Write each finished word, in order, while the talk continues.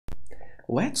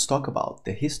Let's talk about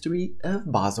the history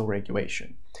of Basel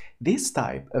regulation. This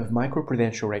type of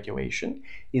microprudential regulation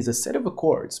is a set of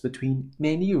accords between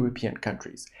many European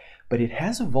countries, but it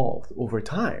has evolved over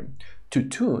time to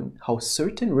tune how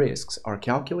certain risks are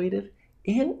calculated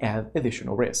and add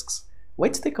additional risks.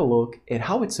 Let's take a look at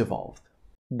how it's evolved.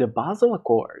 The Basel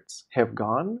Accords have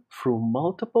gone through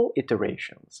multiple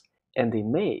iterations, and they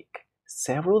make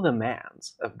several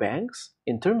demands of banks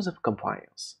in terms of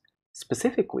compliance.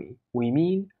 Specifically, we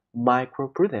mean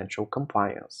microprudential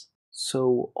compliance.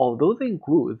 So, although they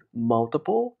include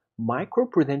multiple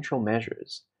microprudential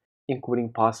measures,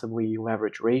 including possibly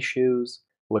leverage ratios,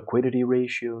 liquidity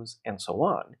ratios, and so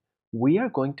on, we are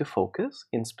going to focus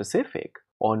in specific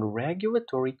on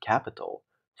regulatory capital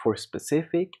for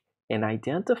specific and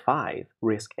identified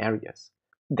risk areas.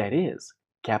 That is,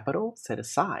 capital set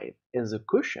aside as a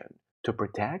cushion to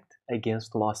protect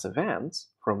against loss events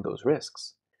from those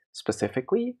risks.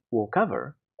 Specifically, we'll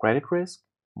cover credit risk,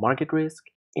 market risk,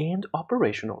 and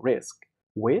operational risk,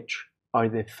 which are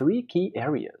the three key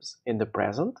areas in the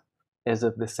present as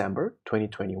of December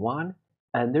 2021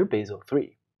 under Basel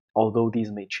III, although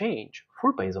these may change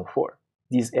for Basel IV.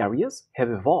 These areas have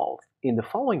evolved in the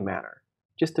following manner.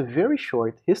 Just a very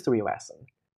short history lesson.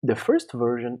 The first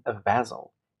version of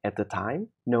Basel, at the time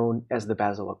known as the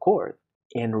Basel Accord,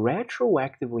 and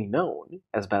retroactively known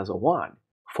as Basel I,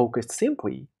 focused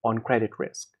simply on credit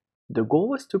risk. The goal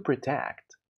was to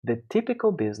protect the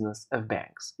typical business of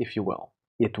banks, if you will.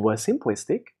 It was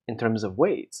simplistic in terms of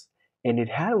weights, and it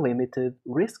had limited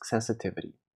risk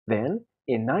sensitivity. Then,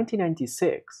 in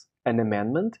 1996, an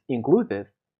amendment included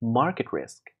market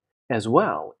risk, as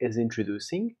well as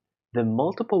introducing the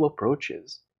multiple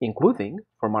approaches, including,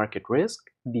 for market risk,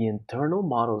 the internal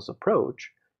models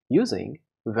approach using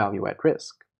value at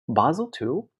risk. Basel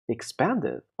II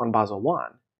expanded on Basel I,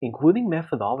 including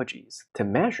methodologies to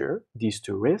measure these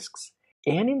two risks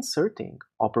and inserting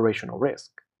operational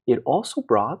risk. It also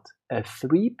brought a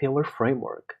three-pillar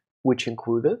framework, which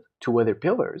included two other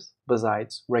pillars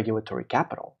besides regulatory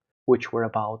capital, which were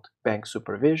about bank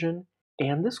supervision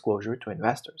and disclosure to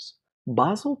investors.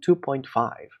 Basel 2.5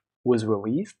 was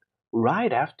released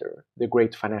right after the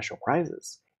Great Financial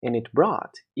Crisis, and it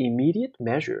brought immediate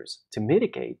measures to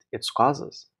mitigate its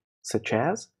causes, such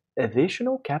as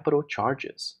additional capital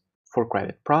charges for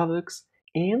credit products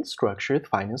and structured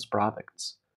finance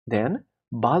products. Then,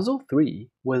 Basel III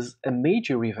was a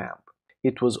major revamp.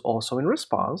 It was also in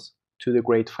response to the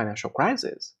Great Financial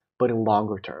Crisis, but in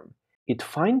longer term. It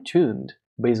fine-tuned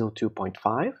Basel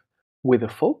 2.5 with a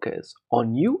focus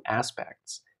on new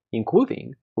aspects,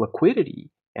 including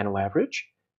liquidity and leverage,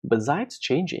 besides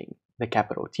changing the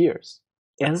capital tiers.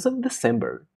 As of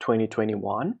December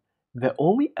 2021, the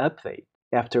only update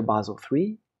after Basel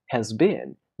III has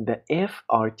been the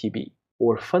FRTB,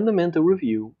 or Fundamental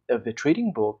Review of the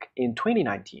Trading Book in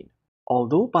 2019.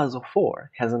 Although Basel IV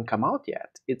hasn't come out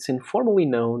yet, it's informally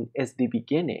known as the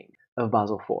beginning of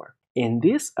Basel IV. And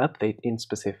this update in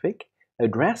specific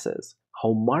addresses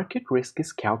how market risk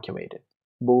is calculated,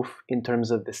 both in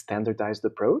terms of the standardized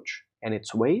approach and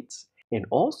its weights, and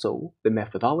also the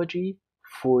methodology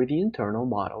for the internal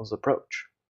models approach.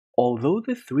 Although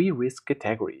the three risk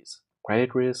categories,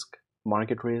 credit risk,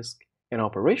 market risk, and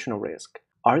operational risk,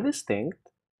 are distinct,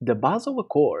 the Basel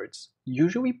Accords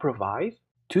usually provide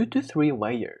 2 to 3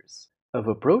 layers of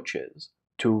approaches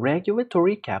to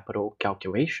regulatory capital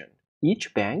calculation.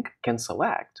 Each bank can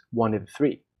select one of the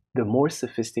three. The more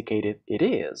sophisticated it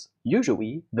is,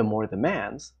 usually the more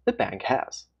demands the bank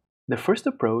has. The first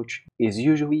approach is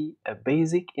usually a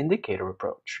basic indicator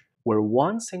approach, where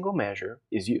one single measure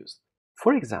is used.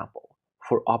 For example,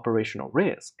 for operational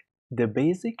risk, the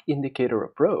basic indicator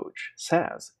approach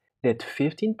says that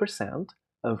 15%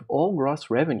 of all gross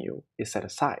revenue is set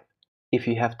aside. If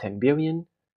you have 10 billion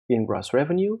in gross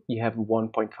revenue, you have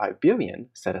 1.5 billion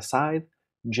set aside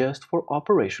just for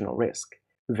operational risk.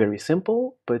 Very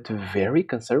simple, but very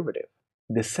conservative.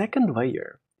 The second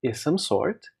layer is some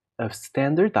sort of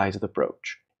standardized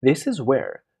approach. This is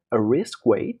where a risk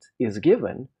weight is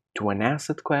given to an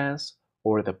asset class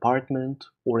or a department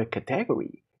or a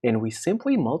category, and we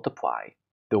simply multiply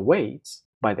the weights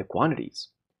by the quantities.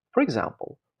 For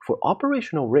example, for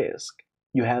operational risk,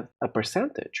 you have a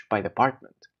percentage by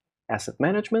department. Asset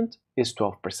management is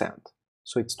 12%,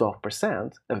 so it's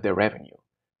 12% of their revenue.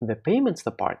 The payments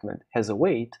department has a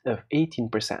weight of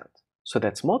 18%, so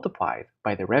that's multiplied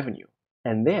by the revenue.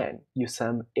 And then you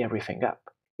sum everything up.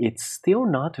 It's still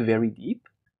not very deep,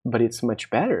 but it's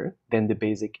much better than the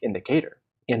basic indicator.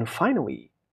 And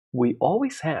finally, we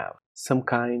always have some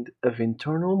kind of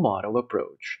internal model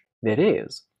approach. That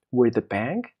is, where the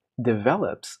bank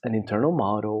develops an internal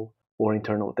model or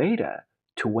internal data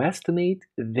to estimate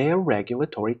their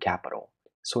regulatory capital.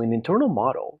 So an internal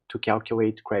model to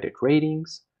calculate credit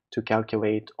ratings, to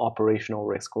calculate operational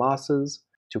risk losses,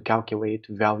 to calculate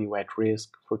value at risk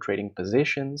for trading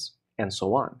positions, and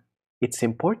so on. It's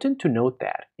important to note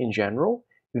that, in general,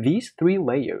 these three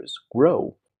layers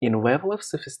grow in level of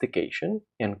sophistication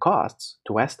and costs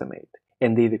to estimate,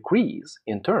 and they decrease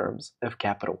in terms of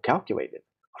capital calculated.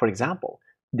 For example,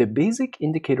 the basic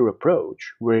indicator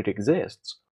approach, where it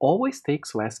exists, always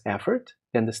takes less effort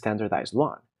than the standardized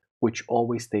one, which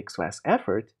always takes less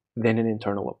effort than an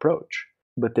internal approach.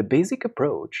 But the basic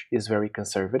approach is very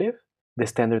conservative, the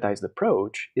standardized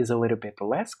approach is a little bit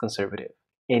less conservative,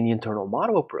 and the internal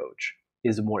model approach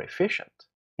is more efficient.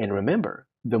 And remember,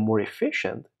 the more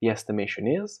efficient the estimation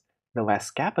is, the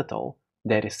less capital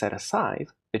that is set aside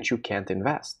that you can't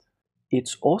invest.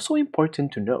 It's also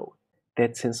important to note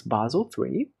that since Basel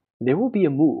III, there will be a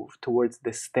move towards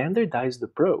the standardized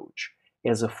approach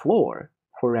as a floor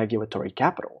for regulatory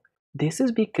capital. This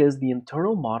is because the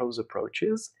internal models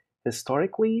approaches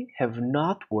historically have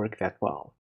not worked that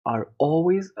well, are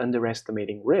always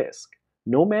underestimating risk,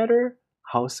 no matter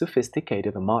how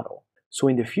sophisticated the model. So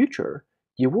in the future,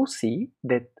 you will see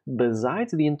that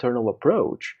besides the internal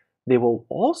approach, they will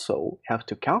also have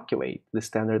to calculate the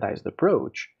standardized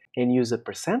approach and use a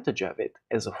percentage of it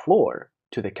as a floor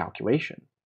to the calculation.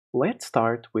 Let's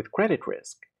start with credit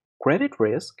risk. Credit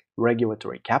risk,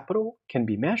 regulatory capital, can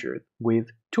be measured with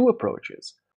two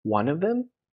approaches, one of them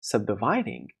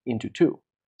subdividing into two.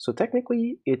 So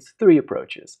technically, it's three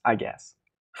approaches, I guess.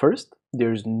 First,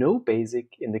 there's no basic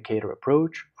indicator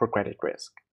approach for credit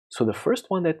risk. So the first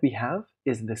one that we have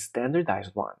is the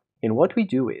standardized one. And what we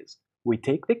do is, we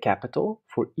take the capital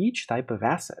for each type of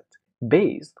asset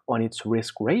based on its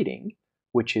risk rating,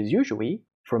 which is usually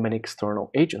from an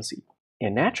external agency.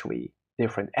 And naturally,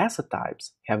 different asset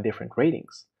types have different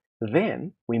ratings.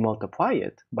 Then we multiply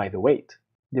it by the weight.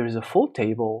 There is a full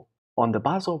table on the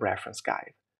Basel reference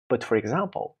guide. But for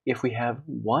example, if we have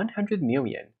 100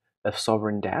 million of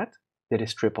sovereign debt that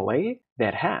is AAA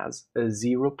that has a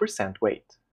 0%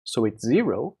 weight, so it's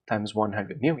 0 times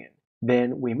 100 million,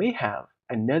 then we may have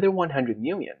another 100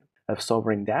 million of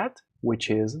sovereign debt, which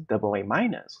is AA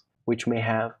minus, which may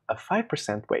have a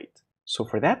 5% weight. So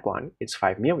for that one, it's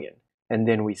 5 million. And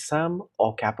then we sum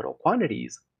all capital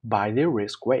quantities by their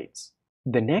risk weights.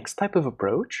 The next type of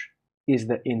approach is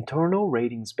the internal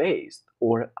ratings-based,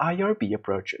 or IRB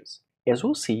approaches. As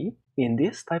we'll see, in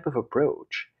this type of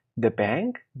approach, the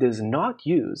bank does not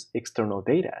use external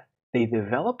data. They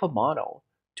develop a model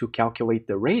to calculate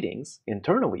the ratings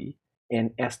internally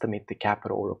and estimate the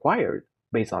capital required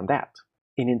based on that.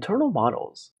 In internal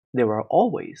models, there are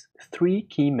always three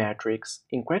key metrics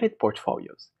in credit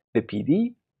portfolios: the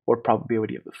PD, or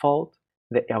probability of default,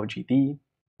 the LGD,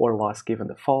 or loss given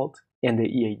default, and the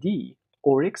EAD,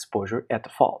 or exposure at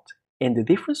default. And the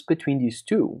difference between these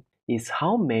two is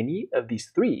how many of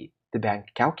these three the bank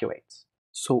calculates.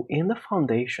 So in the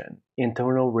foundation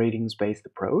internal ratings-based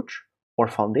approach, or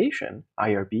foundation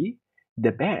IRB,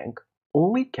 the bank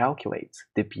only calculates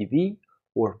the PD,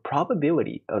 or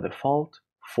probability of default,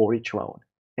 for each loan.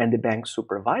 And the bank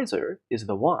supervisor is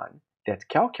the one that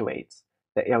calculates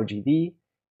the LGD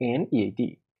and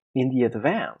EAD. In the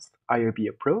advanced IRB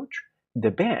approach,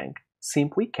 the bank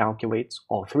simply calculates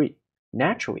all three.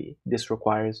 Naturally, this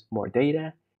requires more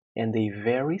data and a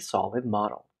very solid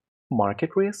model.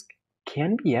 Market risk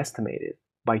can be estimated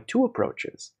by two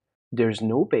approaches. There's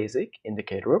no basic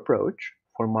indicator approach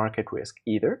for market risk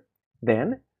either.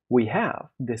 Then we have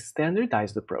the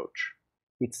standardized approach.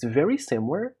 It's very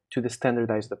similar to the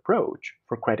standardized approach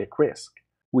for credit risk.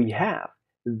 We have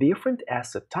different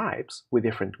asset types with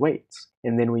different weights,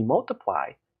 and then we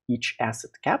multiply each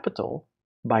asset capital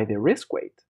by the risk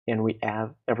weight, and we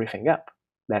add everything up.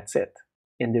 That's it.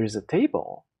 And there's a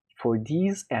table for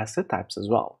these asset types as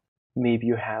well. Maybe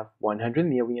you have 100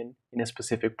 million in a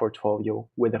specific portfolio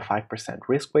with a 5%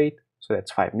 risk weight, so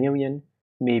that's 5 million.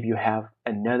 Maybe you have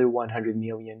another 100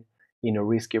 million in a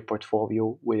riskier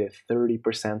portfolio with a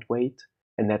 30% weight,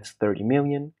 and that's 30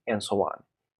 million, and so on.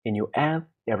 And you add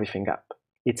everything up.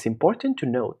 It's important to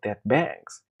note that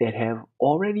banks that have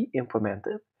already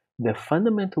implemented the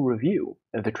fundamental review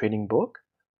of the trading book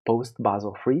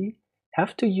post-Basel III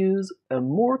have to use a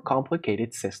more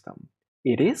complicated system.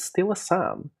 It is still a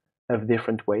sum of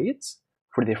different weights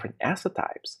for different asset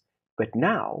types, but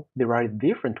now there are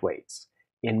different weights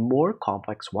and more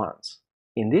complex ones.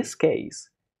 In this case,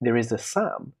 there is a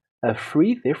sum of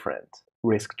three different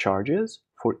risk charges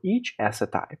for each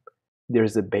asset type. There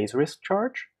is a base risk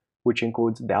charge, which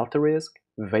includes delta risk,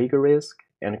 vega risk,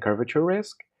 and curvature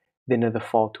risk, then a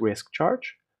default risk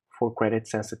charge for credit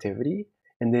sensitivity,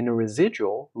 and then a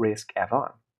residual risk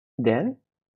add-on. Then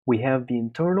we have the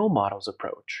internal models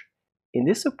approach. In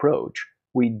this approach,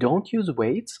 we don't use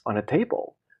weights on a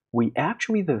table. We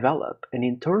actually develop an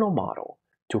internal model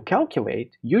to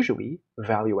calculate, usually,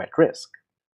 value at risk.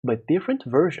 But different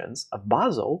versions of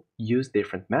Basel use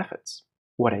different methods.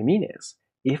 What I mean is,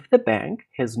 if the bank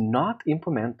has not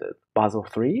implemented Basel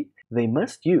III, they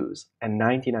must use a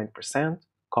 99%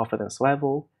 confidence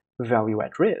level value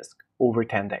at risk over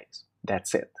 10 days.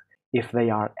 That's it. If they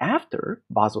are after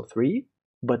Basel III,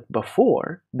 but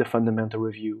before the fundamental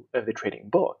review of the trading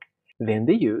book, then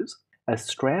they use a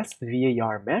stressed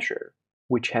VAR measure,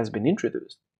 which has been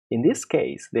introduced. In this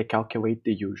case, they calculate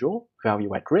the usual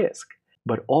value at risk,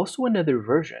 but also another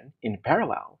version in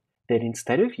parallel that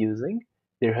instead of using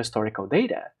their historical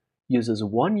data, uses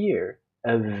 1 year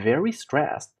of very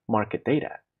stressed market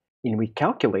data, and we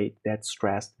calculate that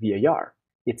stressed VAR.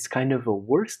 It's kind of a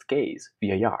worst case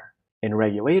VAR, and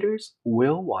regulators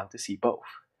will want to see both.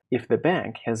 If the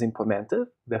bank has implemented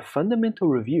the fundamental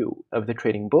review of the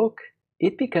trading book,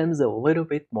 it becomes a little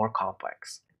bit more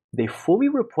complex. They fully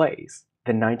replace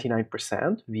the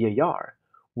 99% VAR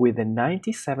with a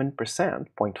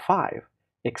 97.5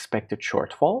 expected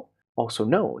shortfall, also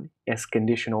known as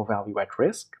conditional value at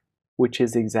risk, which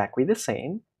is exactly the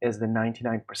same as the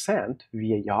 99%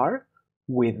 VAR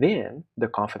within the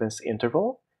confidence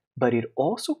interval, but it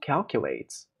also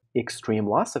calculates extreme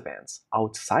loss events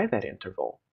outside that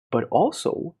interval. But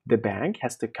also, the bank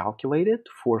has to calculate it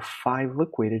for 5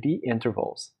 liquidity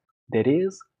intervals, that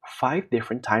is, 5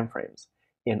 different timeframes,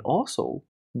 and also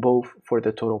both for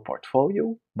the total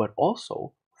portfolio, but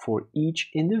also for each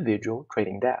individual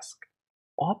trading desk.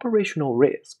 Operational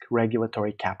risk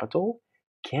regulatory capital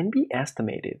can be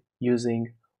estimated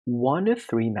using one of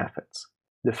 3 methods.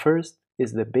 The first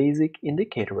is the basic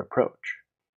indicator approach.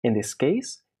 In this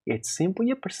case, it's simply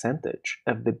a percentage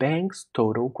of the bank's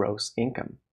total gross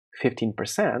income.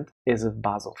 15% is of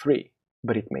Basel III,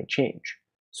 but it may change.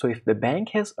 So if the bank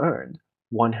has earned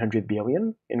 100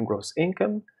 billion in gross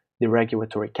income, the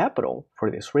regulatory capital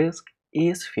for this risk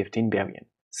is 15 billion.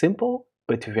 Simple,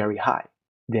 but very high.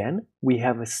 Then we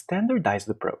have a standardized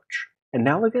approach,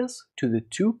 analogous to the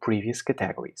 2 previous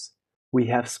categories. We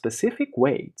have specific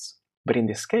weights, but in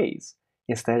this case,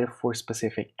 instead of for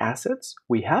specific assets,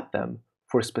 we have them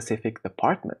for specific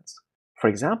departments. For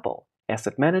example,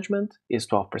 asset management is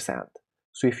 12%.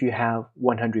 So if you have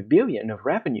 100 billion of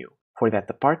revenue for that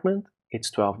department, it's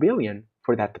 12 billion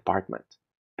for that department.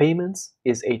 Payments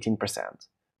is 18%.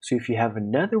 So if you have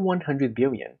another 100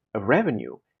 billion of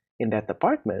revenue in that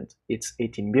department, it's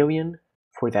 18 billion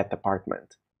for that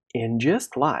department. And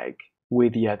just like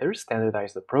with the other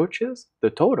standardized approaches, the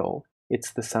total,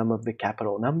 it's the sum of the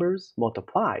capital numbers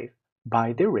multiplied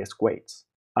by their risk weights.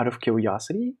 Out of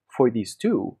curiosity, for these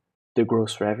 2, the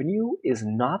gross revenue is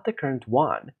not the current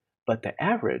one, but the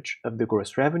average of the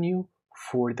gross revenue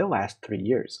for the last 3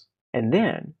 years. And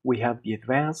then we have the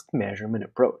advanced measurement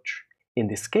approach. In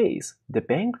this case, the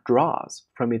bank draws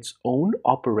from its own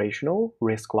operational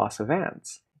risk-loss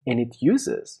events, and it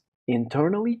uses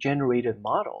internally generated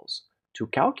models to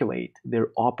calculate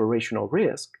their operational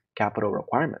risk capital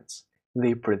requirements.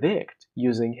 They predict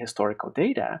using historical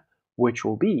data, which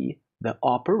will be the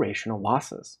operational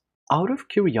losses. Out of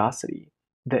curiosity,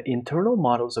 the internal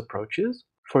models approaches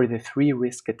for the 3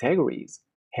 risk categories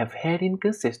have had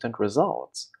inconsistent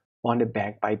results on a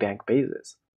bank-by-bank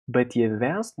basis. But the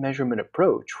advanced measurement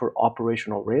approach for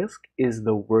operational risk is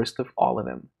the worst of all of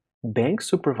them. Bank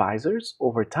supervisors,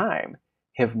 over time,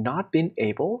 have not been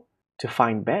able to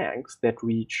find banks that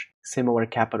reach similar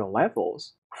capital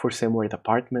levels for similar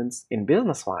departments in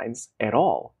business lines at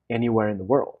all, anywhere in the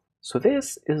world. So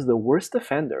this is the worst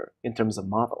offender in terms of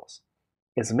models.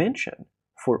 As mentioned,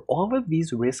 for all of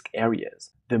these risk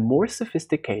areas, the more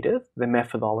sophisticated the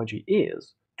methodology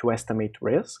is to estimate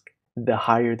risk, the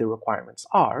higher the requirements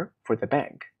are for the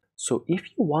bank. So if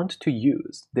you want to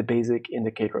use the basic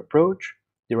indicator approach,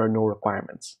 there are no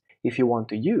requirements. If you want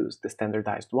to use the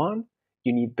standardized one,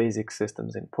 you need basic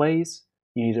systems in place,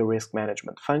 you need a risk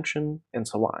management function, and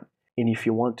so on. And if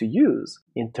you want to use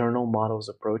internal models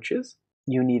approaches,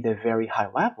 you need a very high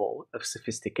level of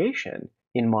sophistication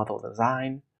in model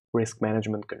design, risk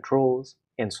management controls,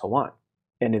 and so on.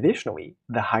 And additionally,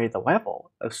 the higher the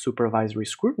level of supervisory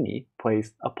scrutiny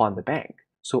placed upon the bank.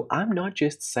 So I'm not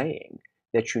just saying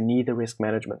that you need a risk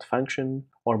management function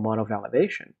or model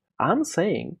validation. I'm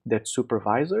saying that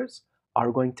supervisors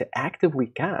are going to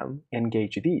actively come and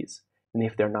gauge these. And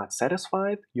if they're not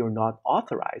satisfied, you're not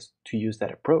authorized to use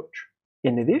that approach.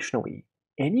 And additionally,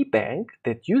 any bank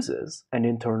that uses an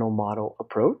internal model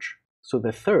approach, so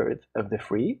the third of the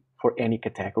 3 for any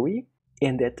category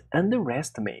and that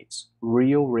underestimates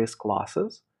real risk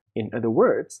losses. In other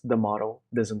words, the model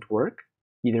doesn't work,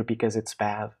 either because it's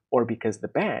bad or because the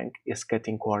bank is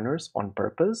cutting corners on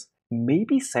purpose, may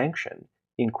be sanctioned,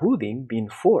 including being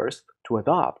forced to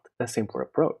adopt a simpler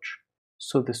approach.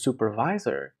 So the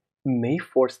supervisor may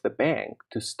force the bank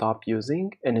to stop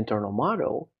using an internal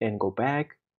model and go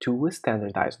back to a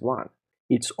standardized one.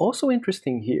 It's also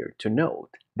interesting here to note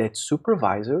that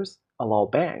supervisors allow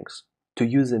banks to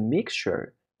use a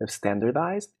mixture of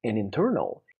standardized and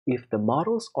internal if the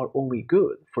models are only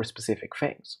good for specific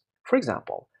things. For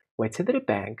example, let's say that a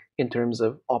bank, in terms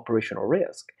of operational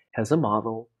risk, has a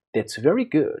model that's very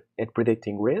good at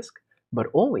predicting risk, but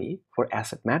only for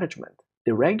asset management.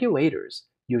 The regulators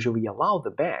usually allow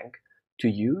the bank to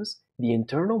use the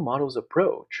internal models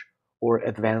approach or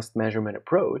advanced measurement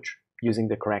approach, using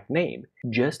the correct name,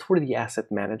 just for the asset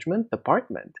management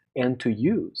department and to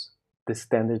use the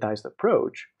standardized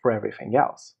approach for everything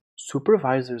else.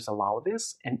 Supervisors allow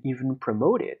this and even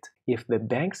promote it if the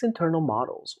bank's internal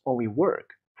models only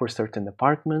work for certain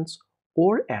departments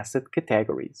or asset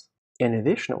categories. And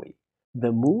additionally,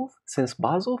 the move since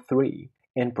Basel III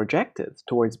and projected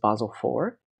towards Basel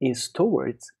IV is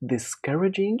towards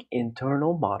discouraging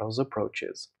internal models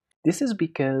approaches. This is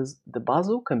because the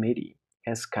Basel Committee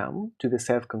has come to the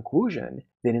sad conclusion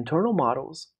that internal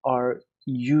models are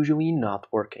usually not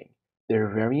working. They're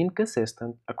very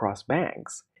inconsistent across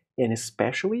banks, and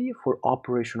especially for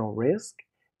operational risk,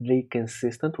 they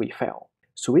consistently fail.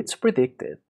 So it's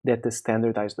predicted that the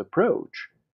standardized approach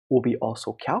will be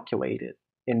also calculated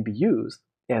and be used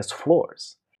as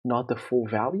floors, not the full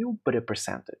value, but a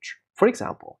percentage. For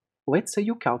example, let's say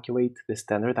you calculate the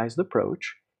standardized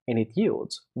approach and it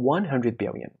yields 100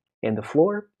 billion, and the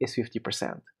floor is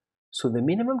 50%. So the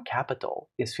minimum capital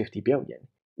is 50 billion.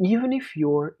 Even if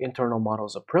your internal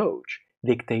model's approach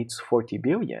dictates 40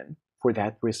 billion for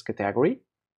that risk category,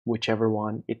 whichever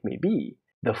one it may be,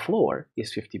 the floor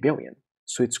is 50 billion.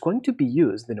 So it's going to be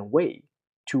used in a way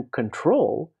to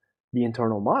control the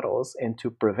internal models and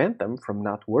to prevent them from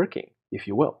not working, if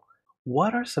you will.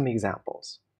 What are some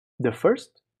examples? The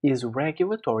first is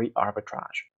regulatory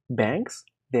arbitrage. Banks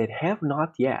that have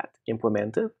not yet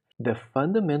implemented the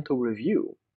fundamental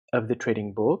review of the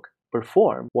trading book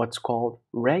perform what's called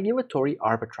regulatory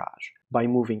arbitrage by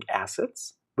moving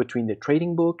assets between the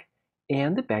trading book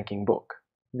and the banking book.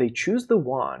 They choose the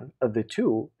one of the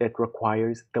two that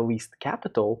requires the least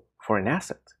capital for an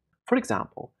asset. For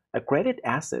example, a credit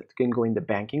asset can go in the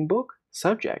banking book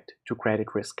subject to credit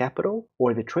risk capital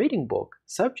or the trading book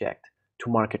subject to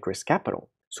market risk capital.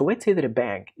 So let's say that a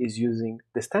bank is using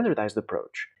the standardized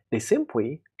approach. They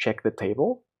simply check the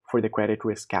table for the credit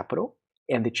risk capital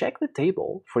and they check the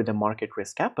table for the market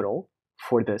risk capital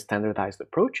for the standardized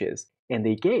approaches, and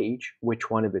they gauge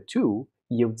which one of the two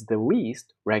yields the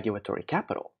least regulatory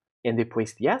capital, and they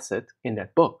place the asset in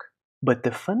that book. But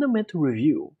the fundamental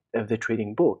review of the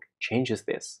trading book changes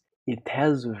this. It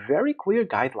has very clear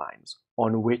guidelines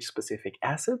on which specific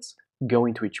assets go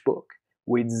into each book,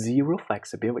 with zero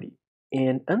flexibility.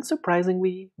 And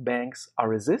unsurprisingly, banks are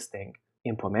resisting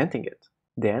implementing it.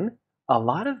 Then, a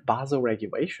lot of Basel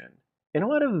regulation and a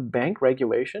lot of bank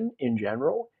regulation in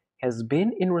general has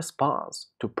been in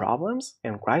response to problems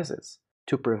and crises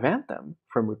to prevent them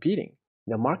from repeating.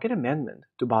 The market amendment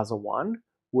to Basel I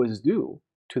was due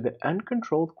to the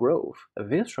uncontrolled growth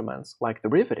of instruments like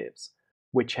derivatives,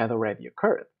 which had already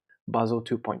occurred. Basel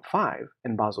 2.5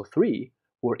 and Basel III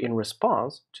were in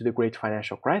response to the great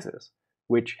financial crisis,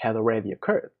 which had already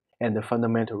occurred, and the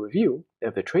fundamental review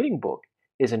of the trading book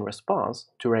is in response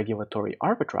to regulatory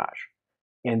arbitrage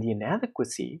and the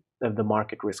inadequacy of the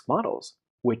market risk models,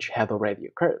 which had already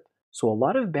occurred. So a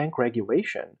lot of bank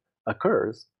regulation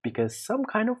occurs because some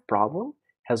kind of problem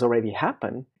has already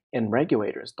happened and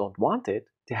regulators don't want it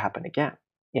to happen again.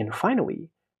 And finally,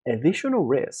 additional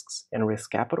risks and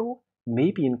risk capital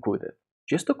may be included.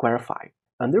 Just to clarify,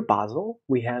 under Basel,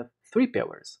 we have three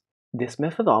pillars. This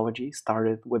methodology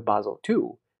started with Basel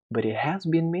II, but it has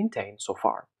been maintained so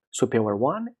far. So pillar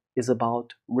 1 is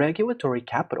about regulatory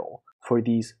capital for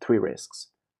these three risks: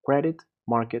 credit,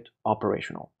 market,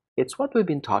 operational. It's what we've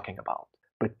been talking about.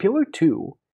 But pillar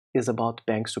 2 is about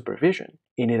bank supervision,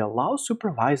 and it allows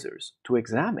supervisors to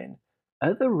examine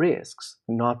other risks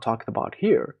not talked about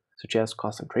here, such as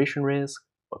concentration risk,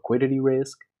 liquidity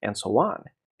risk, and so on.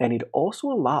 And it also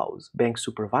allows bank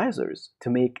supervisors to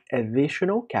make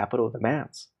additional capital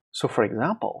demands. So for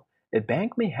example, a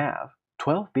bank may have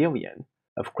 12 billion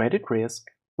of credit risk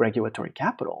regulatory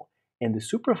capital, and the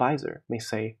supervisor may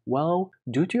say, well,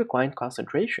 due to your client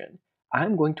concentration,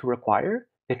 I'm going to require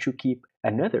that you keep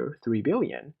another 3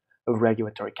 billion of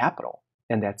regulatory capital,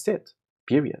 and that's it,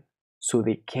 period. So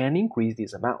they can increase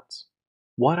these amounts.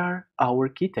 What are our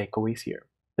key takeaways here?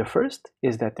 The first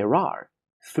is that there are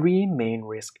three main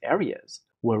risk areas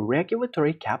where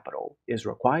regulatory capital is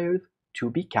required to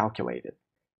be calculated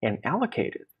and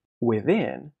allocated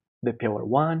within the Pillar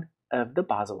 1 of the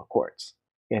Basel Accords.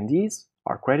 And these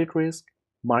are credit risk,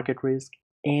 market risk,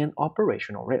 and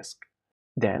operational risk.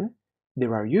 Then,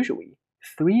 there are usually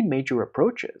three major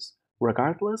approaches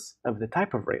regardless of the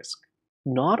type of risk.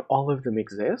 Not all of them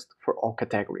exist for all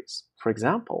categories. For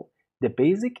example, the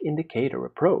basic indicator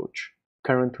approach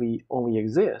currently only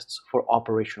exists for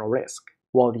operational risk,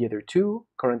 while the other two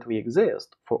currently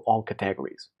exist for all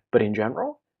categories. But in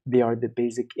general, they are the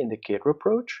basic indicator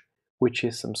approach, which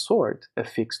is some sort of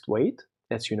fixed weight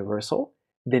that's universal,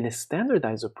 then a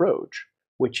standardized approach,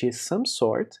 which is some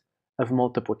sort of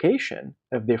multiplication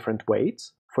of different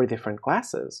weights for different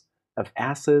classes of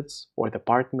assets or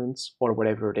departments or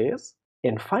whatever it is,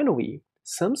 and finally,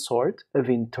 some sort of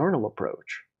internal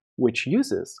approach, which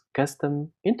uses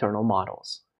custom internal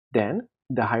models. Then,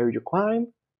 the higher you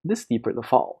climb, the steeper the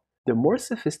fall. The more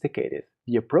sophisticated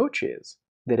the approach is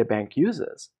that a bank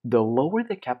uses, the lower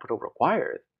the capital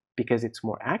required because it's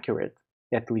more accurate,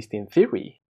 at least in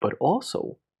theory, but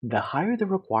also the higher the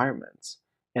requirements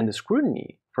and the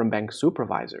scrutiny from bank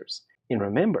supervisors. And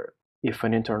remember, if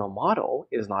an internal model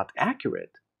is not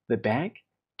accurate, the bank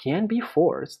can be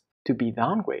forced to be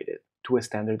downgraded to a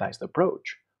standardized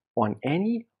approach on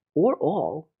any or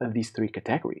all of these three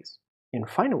categories. And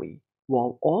finally,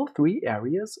 while all three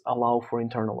areas allow for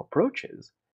internal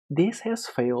approaches, this has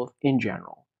failed in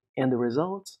general, and the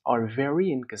results are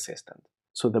very inconsistent.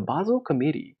 So the Basel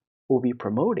Committee will be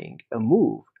promoting a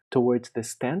move towards the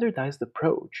standardized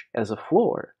approach as a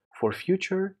floor for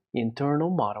future internal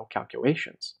model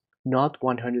calculations. Not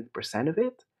 100% of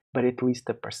it, but at least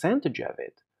a percentage of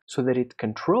it, so that it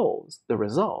controls the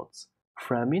results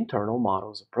from internal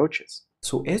models approaches.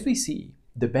 So as we see,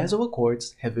 the Basel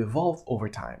Accords have evolved over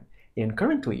time, and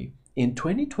currently, in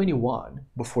 2021,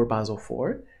 before Basel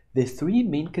IV, the three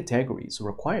main categories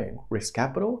requiring risk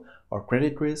capital are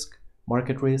credit risk,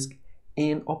 market risk,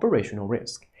 and operational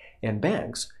risk. And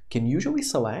banks can usually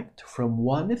select from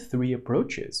one of three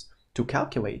approaches to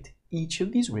calculate each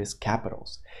of these risk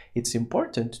capitals. It's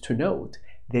important to note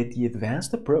that the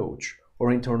advanced approach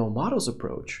or internal models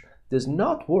approach does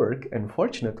not work,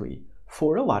 unfortunately,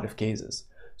 for a lot of cases.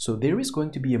 So there is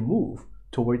going to be a move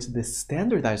towards the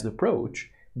standardized approach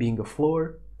being a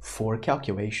floor for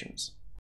calculations.